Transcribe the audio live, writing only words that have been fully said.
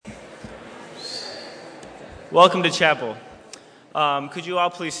Welcome to chapel. Could you all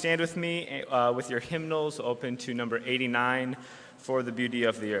please stand with me with your hymnals open to number 89, For the Beauty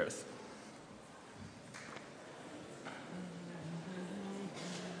of the Earth.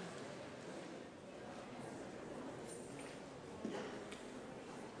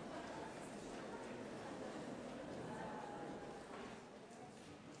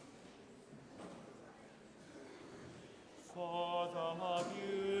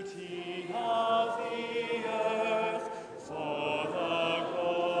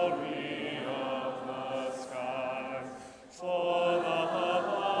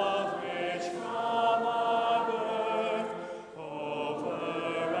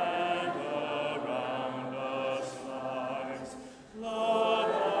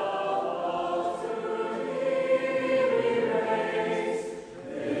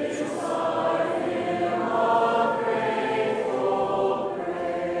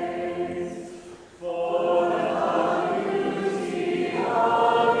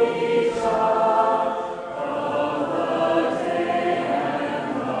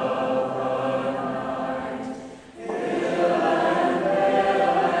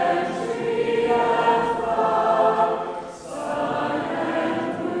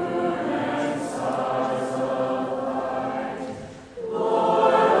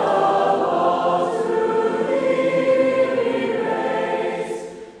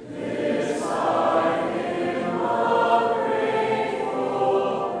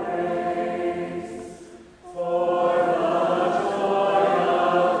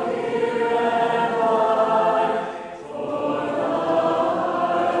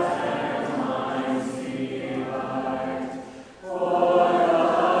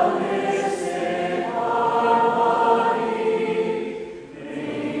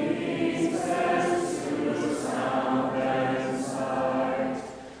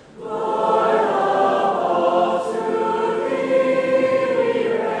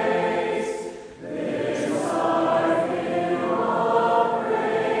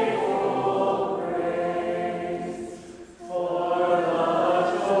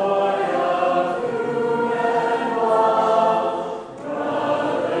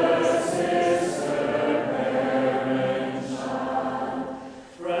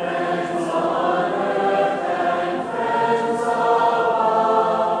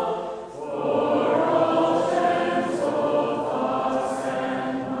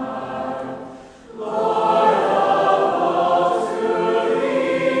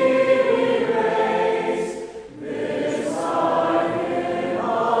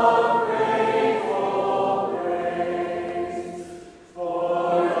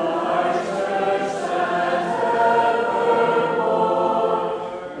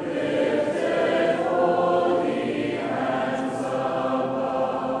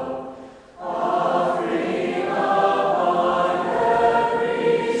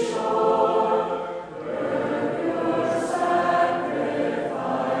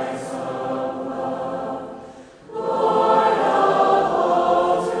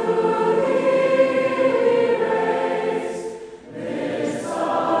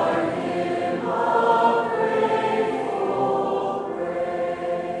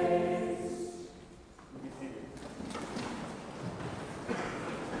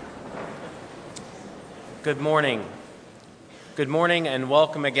 Good morning. Good morning and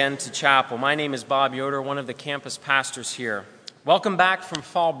welcome again to chapel. My name is Bob Yoder, one of the campus pastors here. Welcome back from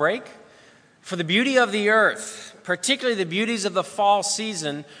fall break. For the beauty of the earth, particularly the beauties of the fall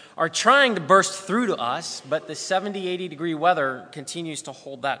season, are trying to burst through to us, but the 70, 80 degree weather continues to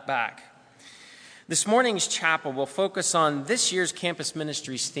hold that back. This morning's chapel will focus on this year's Campus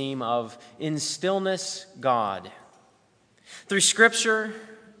Ministries theme of In Stillness God. Through scripture,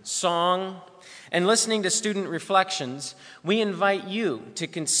 song, and listening to student reflections, we invite you to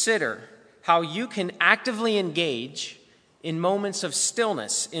consider how you can actively engage in moments of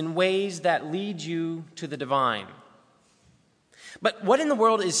stillness in ways that lead you to the divine. But what in the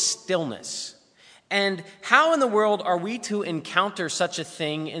world is stillness? And how in the world are we to encounter such a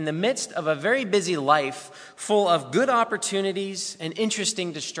thing in the midst of a very busy life full of good opportunities and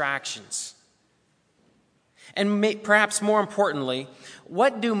interesting distractions? And perhaps more importantly,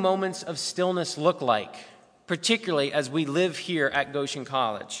 what do moments of stillness look like, particularly as we live here at Goshen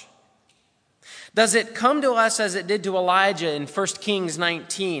College? Does it come to us as it did to Elijah in 1 Kings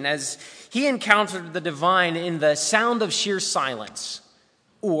 19, as he encountered the divine in the sound of sheer silence?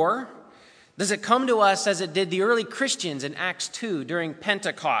 Or does it come to us as it did the early Christians in Acts 2 during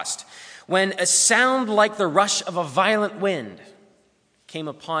Pentecost, when a sound like the rush of a violent wind came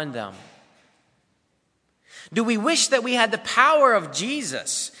upon them? Do we wish that we had the power of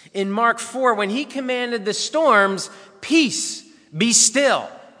Jesus in Mark 4 when he commanded the storms, "Peace, be still."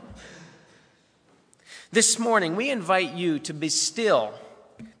 This morning, we invite you to be still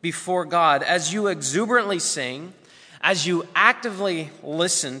before God as you exuberantly sing, as you actively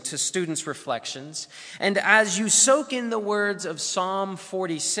listen to students' reflections, and as you soak in the words of Psalm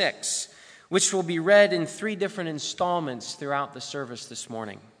 46, which will be read in 3 different installments throughout the service this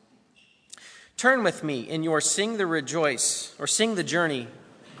morning. Turn with me in your Sing the Journey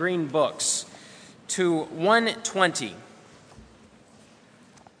green books to 120.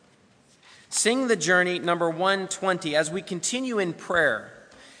 Sing the Journey, number 120. As we continue in prayer,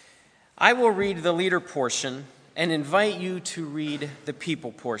 I will read the leader portion and invite you to read the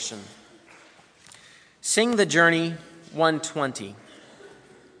people portion. Sing the Journey, 120.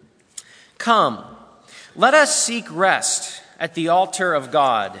 Come, let us seek rest at the altar of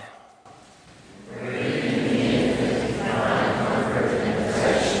God.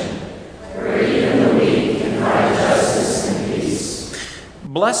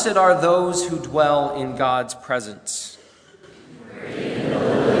 Blessed are those who dwell in God's presence. Where even the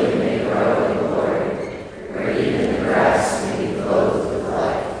lily may grow, Lord, where even the grass may be clothed with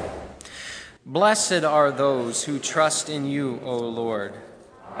life. Blessed are those who trust in you, O Lord,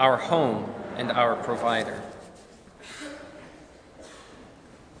 our home and our provider.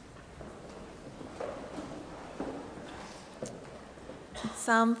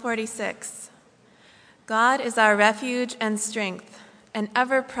 Psalm 46. God is our refuge and strength, an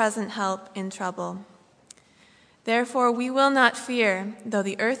ever-present help in trouble. Therefore we will not fear, though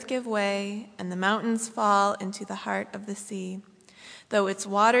the earth give way and the mountains fall into the heart of the sea, though its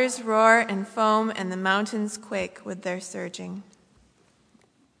waters roar and foam and the mountains quake with their surging.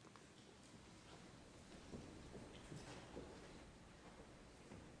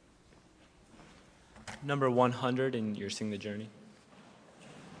 Number 100 in your Sing the Journey.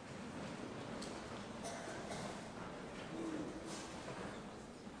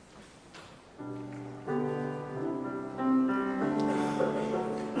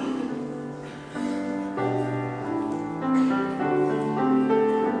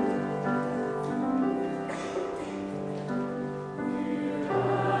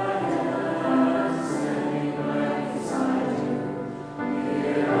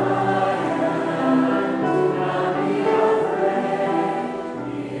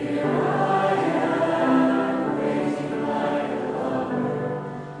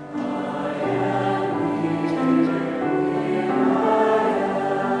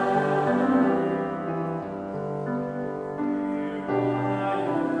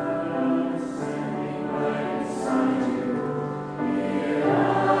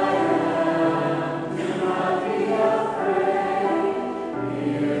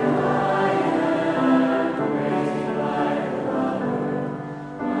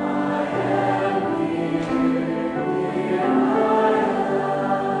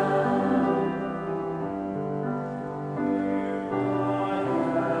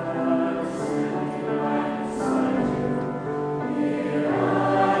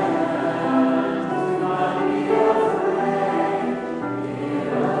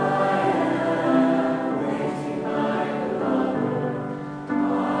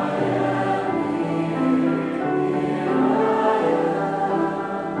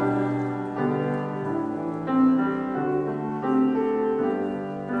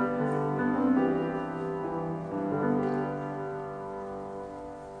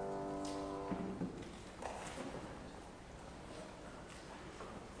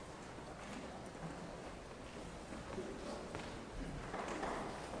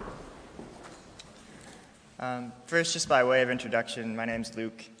 First, just by way of introduction, my name's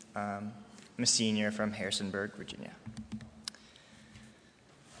Luke. I'm a senior from Harrisonburg, Virginia.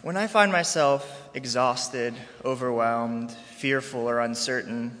 When I find myself exhausted, overwhelmed, fearful, or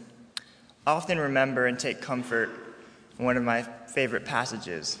uncertain, I often remember and take comfort in one of my favorite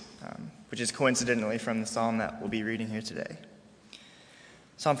passages, which is coincidentally from the psalm that we'll be reading here today.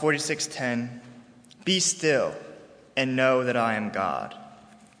 Psalm 46:10, "Be still and know that I am God."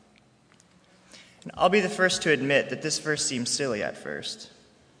 And I'll be the first to admit that this verse seems silly at first.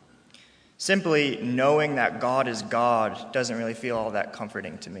 Simply knowing that God is God doesn't really feel all that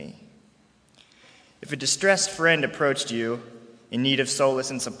comforting to me. If a distressed friend approached you in need of solace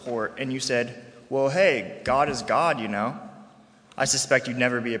and support, and you said, "Well, hey, God is God, you know," I suspect you'd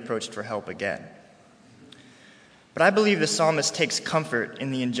never be approached for help again. But I believe the psalmist takes comfort in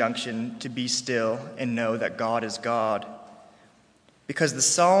the injunction to be still and know that God is God, because the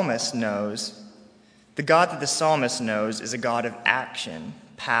God that the psalmist knows is a God of action,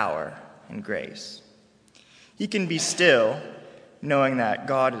 power, and grace. He can be still knowing that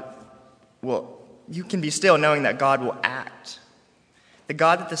God will act. The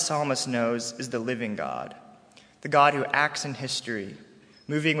God that the psalmist knows is the living God, the God who acts in history,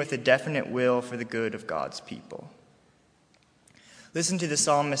 moving with a definite will for the good of God's people. Listen to the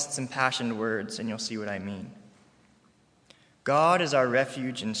psalmist's impassioned words, and you'll see what I mean. God is our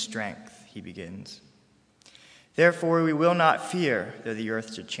refuge and strength, he begins. Therefore we will not fear, though the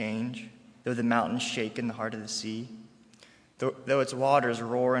earth should change, though the mountains shake in the heart of the sea, though its waters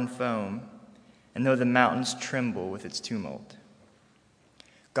roar and foam, and though the mountains tremble with its tumult.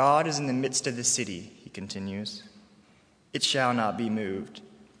 God is in the midst of the city, he continues. It shall not be moved.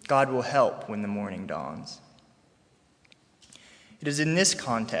 God will help when the morning dawns. It is in this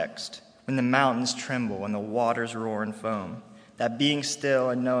context, when the mountains tremble and the waters roar and foam, that being still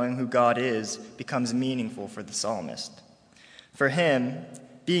and knowing who God is becomes meaningful for the psalmist. For him,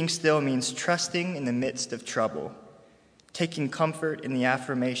 being still means trusting in the midst of trouble, taking comfort in the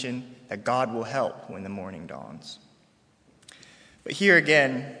affirmation that God will help when the morning dawns. But here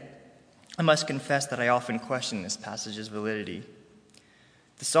again, I must confess that I often question this passage's validity.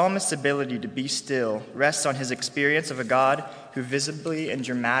 The psalmist's ability to be still rests on his experience of a God who visibly and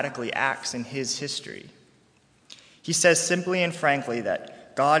dramatically acts in his history. He says simply and frankly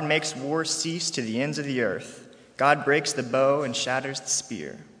that God makes war cease to the ends of the earth. God breaks the bow and shatters the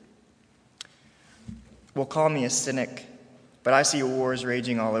spear. Well, call me a cynic, but I see wars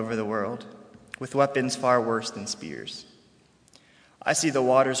raging all over the world, with weapons far worse than spears. I see the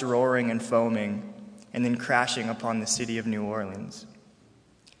waters roaring and foaming, and then crashing upon the city of New Orleans.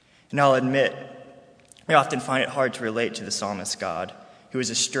 And I'll admit, I often find it hard to relate to the psalmist's God, who is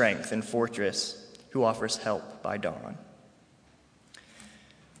a strength and fortress, who offers help by dawn.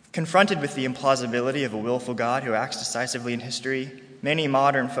 Confronted with the implausibility of a willful God who acts decisively in history, many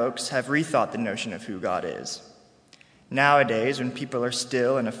modern folks have rethought the notion of who God is. Nowadays, when people are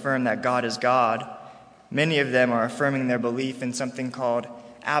still and affirm that God is God, many of them are affirming their belief in something called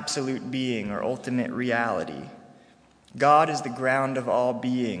absolute being or ultimate reality. God is the ground of all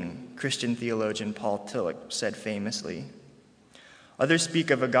being, Christian theologian Paul Tillich said famously. Others speak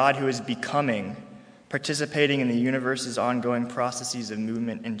of a God who is becoming, participating in the universe's ongoing processes of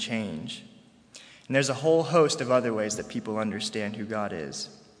movement and change. And there's a whole host of other ways that people understand who God is.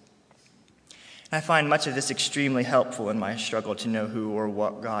 And I find much of this extremely helpful in my struggle to know who or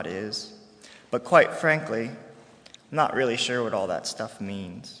what God is. But quite frankly, I'm not really sure what all that stuff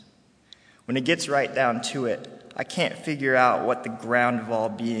means. When it gets right down to it, I can't figure out what the ground of all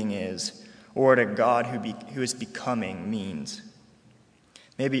being is, or what a God who is becoming means.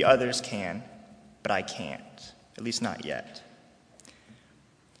 Maybe others can, but I can't, at least not yet.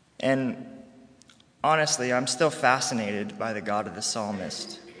 And honestly, I'm still fascinated by the God of the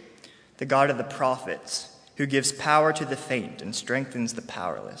psalmist, the God of the prophets, who gives power to the faint and strengthens the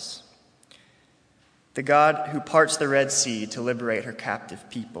powerless. The God who parts the Red Sea to liberate her captive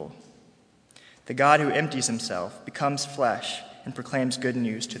people. The God who empties himself, becomes flesh, and proclaims good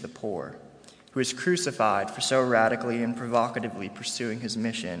news to the poor, who is crucified for so radically and provocatively pursuing his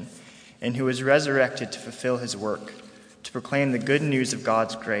mission, and who is resurrected to fulfill his work, to proclaim the good news of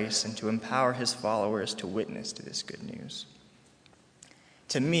God's grace and to empower his followers to witness to this good news.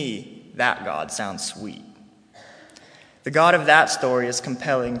 To me, that God sounds sweet. The God of that story is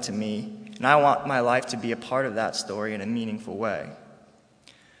compelling to me, and I want my life to be a part of that story in a meaningful way.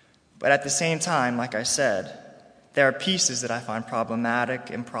 But at the same time, like I said, there are pieces that I find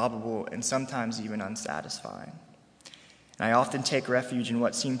problematic, improbable, and sometimes even unsatisfying. And I often take refuge in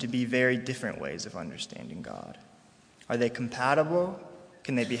what seem to be very different ways of understanding God. Are they compatible?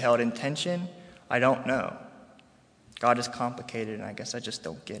 Can they be held in tension? I don't know. God is complicated, and I guess I just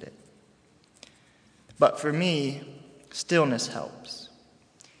don't get it. But for me, stillness helps.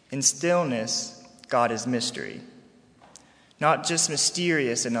 In stillness, God is mystery. Not just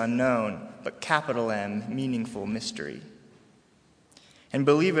mysterious and unknown, but capital M, meaningful mystery. And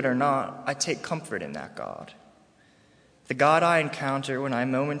believe it or not, I take comfort in that God. The God I encounter when I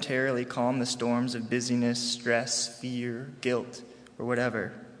momentarily calm the storms of busyness, stress, fear, guilt, or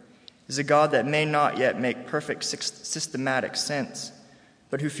whatever, is a God that may not yet make perfect systematic sense,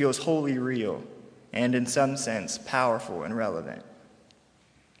 but who feels wholly real and, in some sense, powerful and relevant.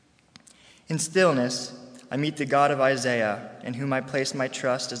 In stillness, I meet the God of Isaiah, in whom I place my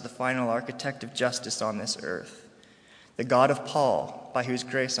trust as the final architect of justice on this earth, the God of Paul, by whose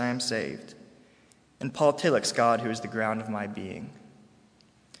grace I am saved, and Paul Tillich's God, who is the ground of my being.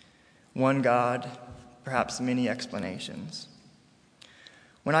 One God, perhaps many explanations.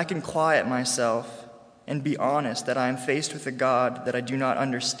 When I can quiet myself and be honest that I am faced with a God that I do not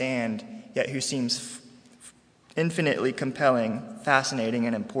understand, yet who seems infinitely compelling, fascinating,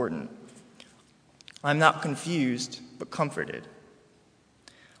 and important. I'm not confused, but comforted.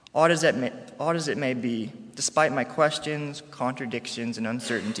 Odd as it may be, despite my questions, contradictions, and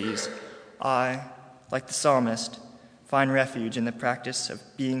uncertainties, I, like the psalmist, find refuge in the practice of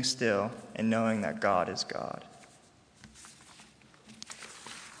being still and knowing that God is God.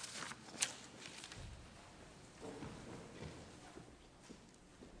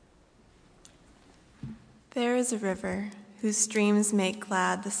 There is a river whose streams make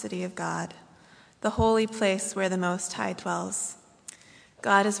glad the city of God, the holy place where the Most High dwells.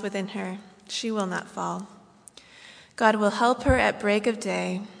 God is within her, she will not fall. God will help her at break of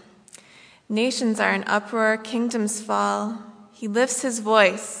day. Nations are in uproar, kingdoms fall. He lifts his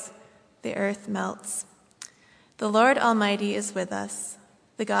voice, the earth melts. The Lord Almighty is with us.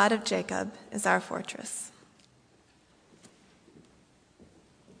 The God of Jacob is our fortress.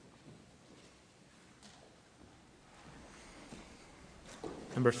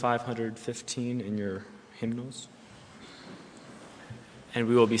 Number 515 in your hymnals. And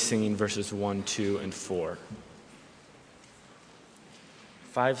we will be singing verses 1, 2, and 4.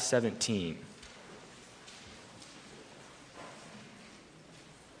 517.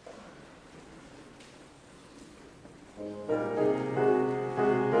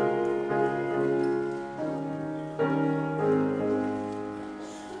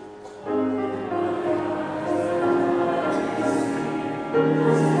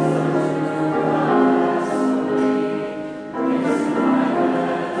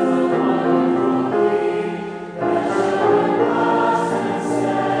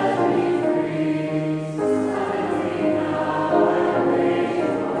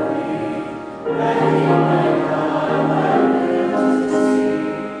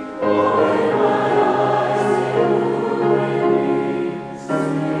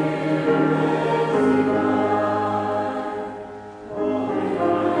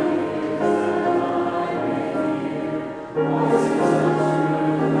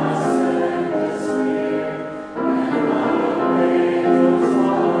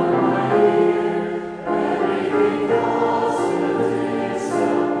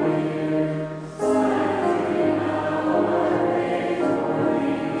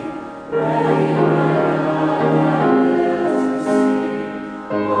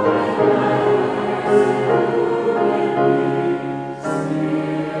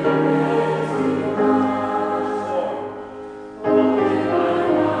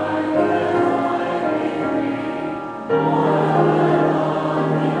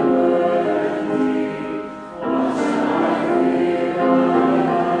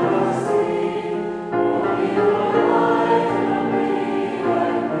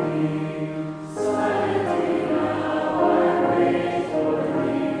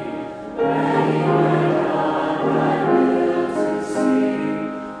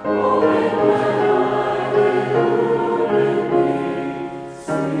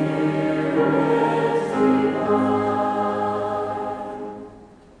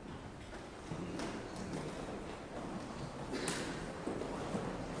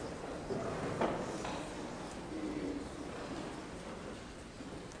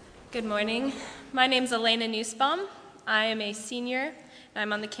 Good morning. My name is Elena Nussbaum. I am a senior, and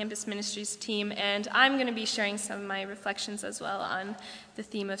I'm on the Campus Ministries team, and I'm going to be sharing some of my reflections as well on the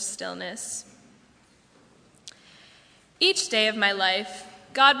theme of stillness. Each day of my life,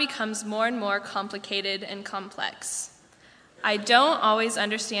 God becomes more and more complicated and complex. I don't always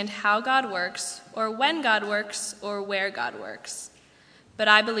understand how God works, or when God works, or where God works, but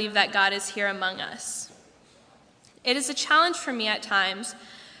I believe that God is here among us. It is a challenge for me at times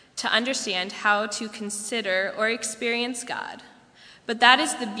to understand how to consider or experience God. But that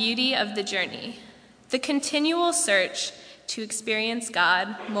is the beauty of the journey, the continual search to experience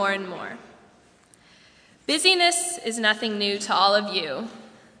God more and more. Busyness is nothing new to all of you,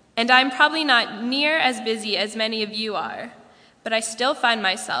 and I'm probably not near as busy as many of you are, but I still find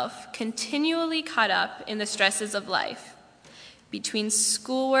myself continually caught up in the stresses of life. Between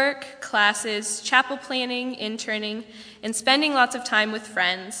schoolwork, classes, chapel planning, interning, and spending lots of time with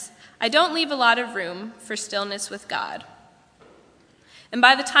friends, I don't leave a lot of room for stillness with God. And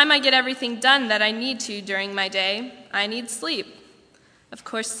by the time I get everything done that I need to during my day, I need sleep. Of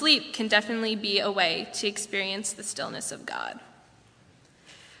course, sleep can definitely be a way to experience the stillness of God.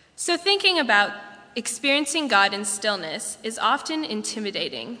 So thinking about experiencing God in stillness is often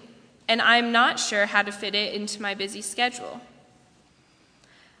intimidating, and I'm not sure how to fit it into my busy schedule.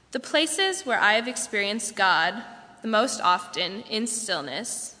 The places where I have experienced God the most often in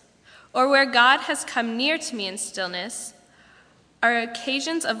stillness, or where God has come near to me in stillness, are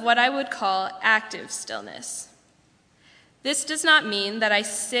occasions of what I would call active stillness, This does not mean that I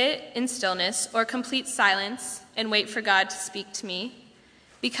sit in stillness or complete silence and wait for God to speak to me,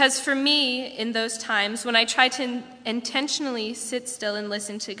 because for me, in those times when I try to intentionally sit still and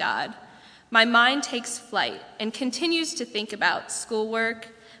listen to God, my mind takes flight and continues to think about schoolwork,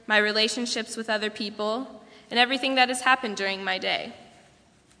 my relationships with other people, and everything that has happened during my day.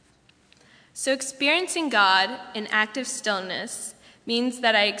 So experiencing God in active stillness means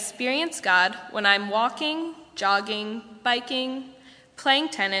that I experience God when I'm walking, jogging, biking, playing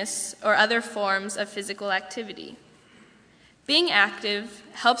tennis, or other forms of physical activity. Being active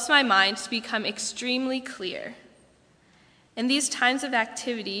helps my mind to become extremely clear. In these times of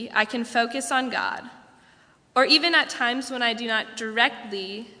activity, I can focus on God, or even at times when I do not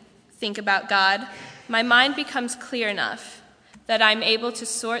directly think about God, my mind becomes clear enough that I'm able to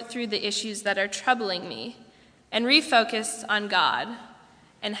sort through the issues that are troubling me and refocus on God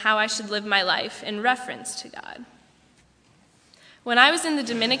and how I should live my life in reference to God. When I was in the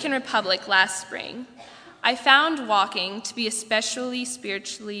Dominican Republic last spring, I found walking to be especially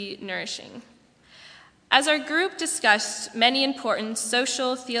spiritually nourishing. As our group discussed many important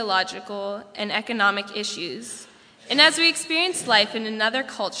social, theological, and economic issues, and as we experienced life in another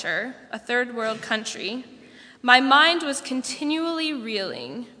culture, a third world country, my mind was continually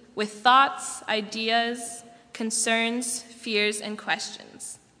reeling with thoughts, ideas, concerns, fears, and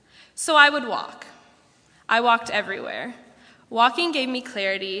questions. So I would walk. I walked everywhere. Walking gave me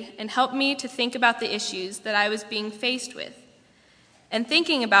clarity and helped me to think about the issues that I was being faced with and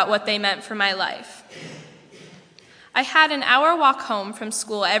thinking about what they meant for my life. I had an hour walk home from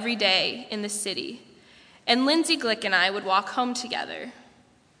school every day in the city, and Lindsay Glick and I would walk home together.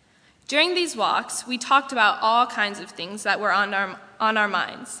 During these walks, we talked about all kinds of things that were on our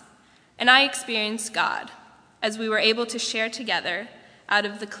minds, and I experienced God as we were able to share together out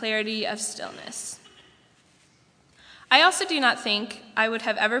of the clarity of stillness. I also do not think I would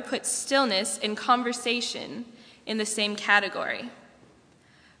have ever put stillness and conversation in the same category.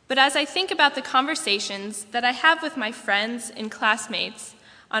 But as I think about the conversations that I have with my friends and classmates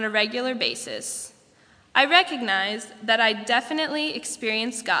on a regular basis, I recognize that I definitely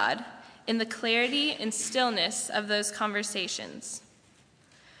experience God in the clarity and stillness of those conversations.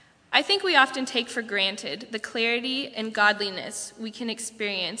 I think we often take for granted the clarity and godliness we can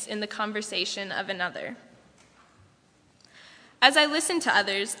experience in the conversation of another. As I listen to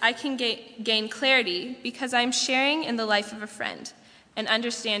others, I can gain clarity because I'm sharing in the life of a friend and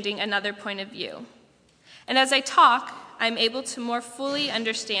understanding another point of view. And as I talk, I'm able to more fully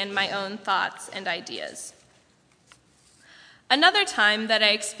understand my own thoughts and ideas. Another time that I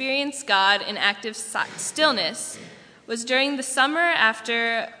experienced God in active stillness was during the summer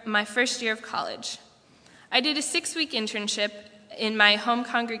after my first year of college. I did a 6-week internship in my home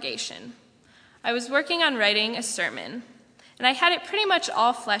congregation. I was working on writing a sermon, and I had it pretty much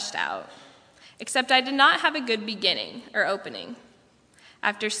all fleshed out, except I did not have a good beginning or opening.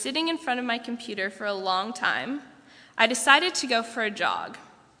 After sitting in front of my computer for a long time, I decided to go for a jog.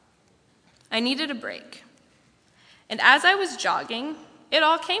 I needed a break. And as I was jogging, it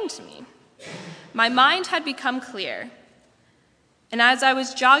all came to me. My mind had become clear, and as I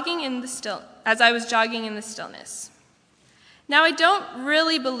was jogging in the stillness. Now, I don't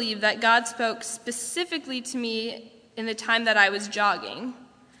really believe that God spoke specifically to me in the time that I was jogging,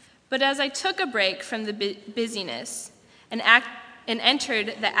 but as I took a break from the busyness and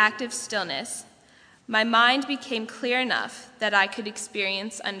entered the active stillness, my mind became clear enough that I could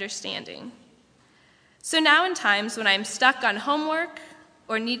experience understanding. So now in times when I'm stuck on homework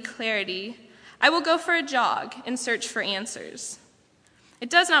or need clarity, I will go for a jog and search for answers. It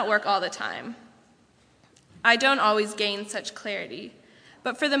does not work all the time. I don't always gain such clarity,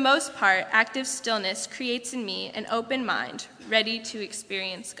 but for the most part, active stillness creates in me an open mind, ready to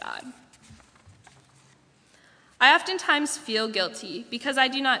experience God. I oftentimes feel guilty because I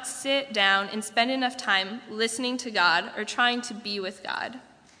do not sit down and spend enough time listening to God or trying to be with God,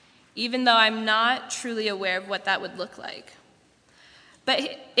 even though I'm not truly aware of what that would look like. But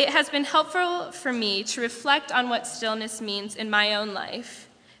it has been helpful for me to reflect on what stillness means in my own life,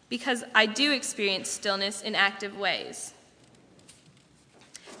 because I do experience stillness in active ways.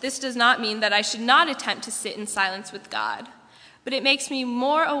 This does not mean that I should not attempt to sit in silence with God, but it makes me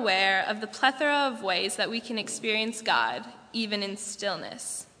more aware of the plethora of ways that we can experience God, even in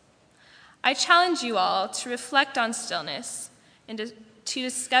stillness. I challenge you all to reflect on stillness and to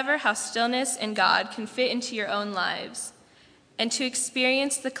discover how stillness and God can fit into your own lives, and to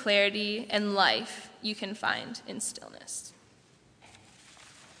experience the clarity and life you can find in stillness.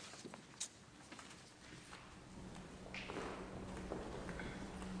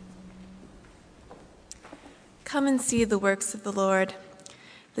 Come and see the works of the Lord,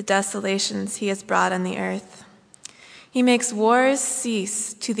 the desolations he has brought on the earth. He makes wars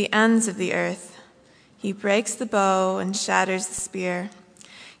cease to the ends of the earth. He breaks the bow and shatters the spear.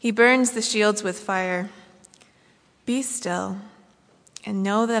 He burns the shields with fire. Be still and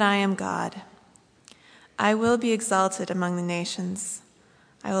know that I am God. I will be exalted among the nations.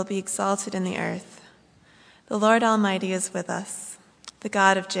 I will be exalted in the earth. The Lord Almighty is with us. The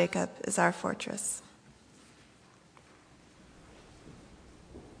God of Jacob is our fortress.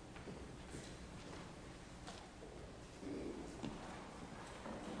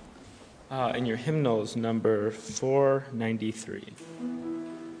 In your hymnals, number 493.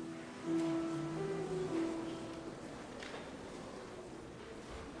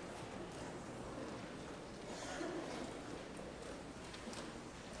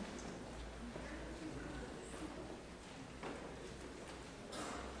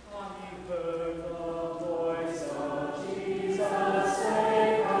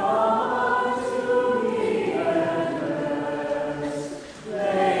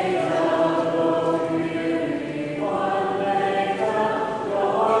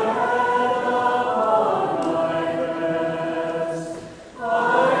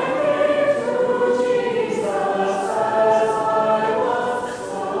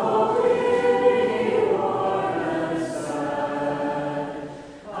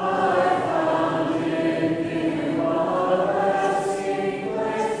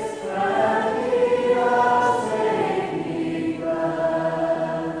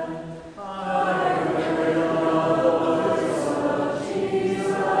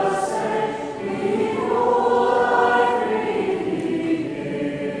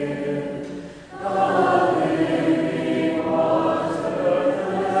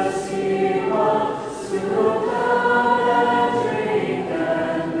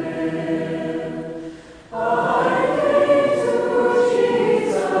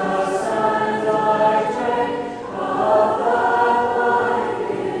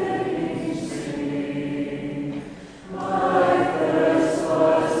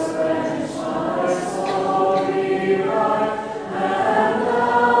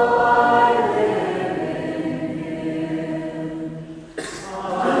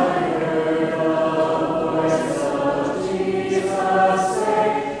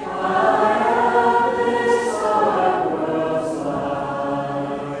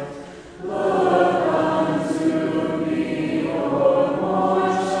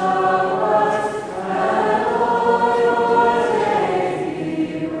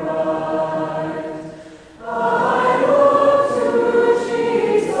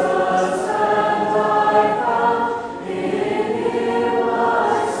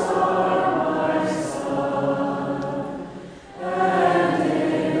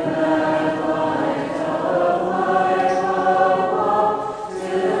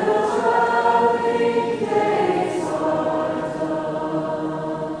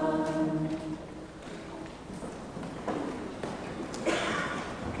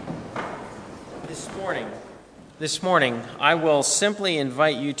 This morning, I will simply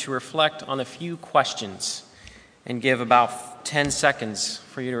invite you to reflect on a few questions and give about 10 seconds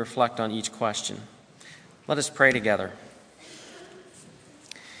for you to reflect on each question. Let us pray together.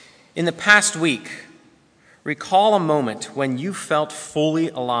 In the past week, recall a moment when you felt fully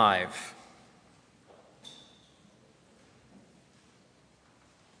alive.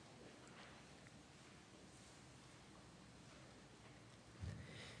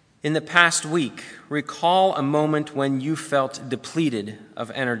 In the past week, recall a moment when you felt depleted of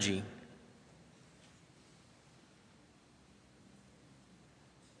energy.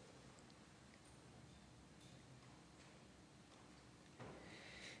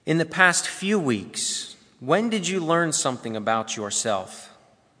 In the past few weeks, when did you learn something about yourself?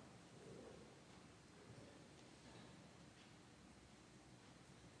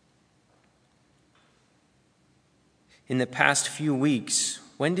 In the past few weeks,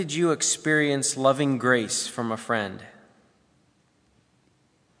 when did you experience loving grace from a friend?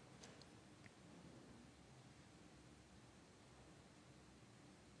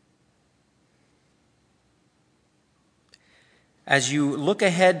 As you look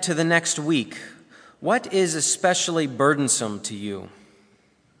ahead to the next week, what is especially burdensome to you?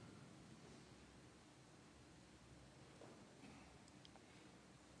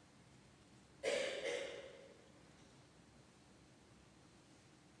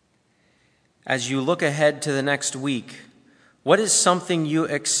 As you look ahead to the next week, what is something you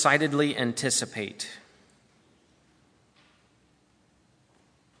excitedly anticipate?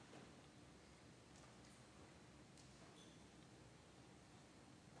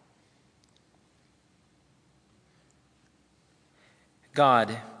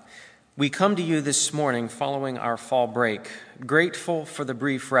 God, we come to you this morning following our fall break, grateful for the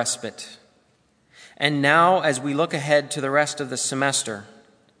brief respite. And now, as we look ahead to the rest of the semester,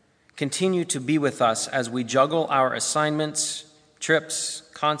 continue to be with us as we juggle our assignments, trips,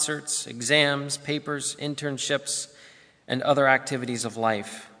 concerts, exams, papers, internships, and other activities of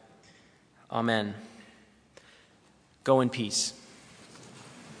life. Amen. Go in peace.